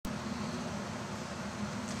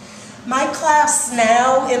My class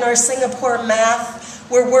now in our Singapore math,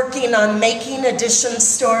 we're working on making addition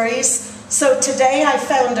stories. So today I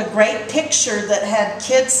found a great picture that had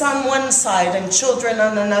kids on one side and children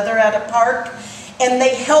on another at a park, and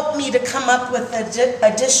they helped me to come up with an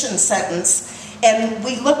addition sentence. And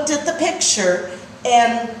we looked at the picture,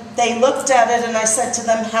 and they looked at it, and I said to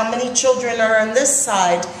them, how many children are on this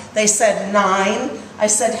side? They said 9. I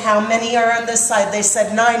said, how many are on this side? They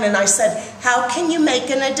said 9. And I said, how can you make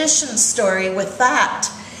an addition story with that?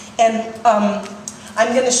 And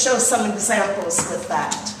I'm going to show some examples with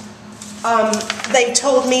that. They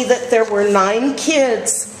told me that there were 9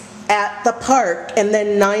 kids at the park, and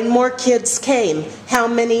then 9 more kids came. How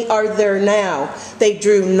many are there now? They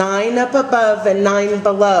drew 9 up above and 9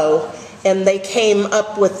 below, and they came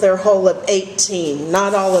up with their whole of 18.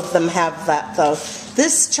 Not all of them have that, though.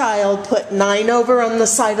 This child put 9 over on the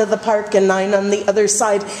side of the park and 9 on the other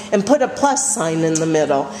side and put a plus sign in the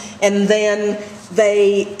middle. And then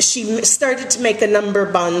she started to make a number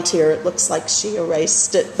bond here. It looks like she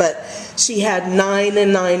erased it, but she had 9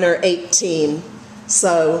 and 9 are 18.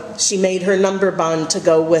 So she made her number bond to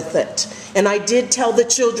go with it. And I did tell the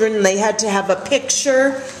children they had to have a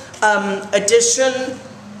picture, addition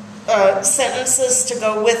sentences to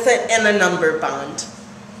go with it, and a number bond.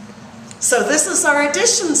 So this is our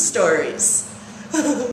addition stories.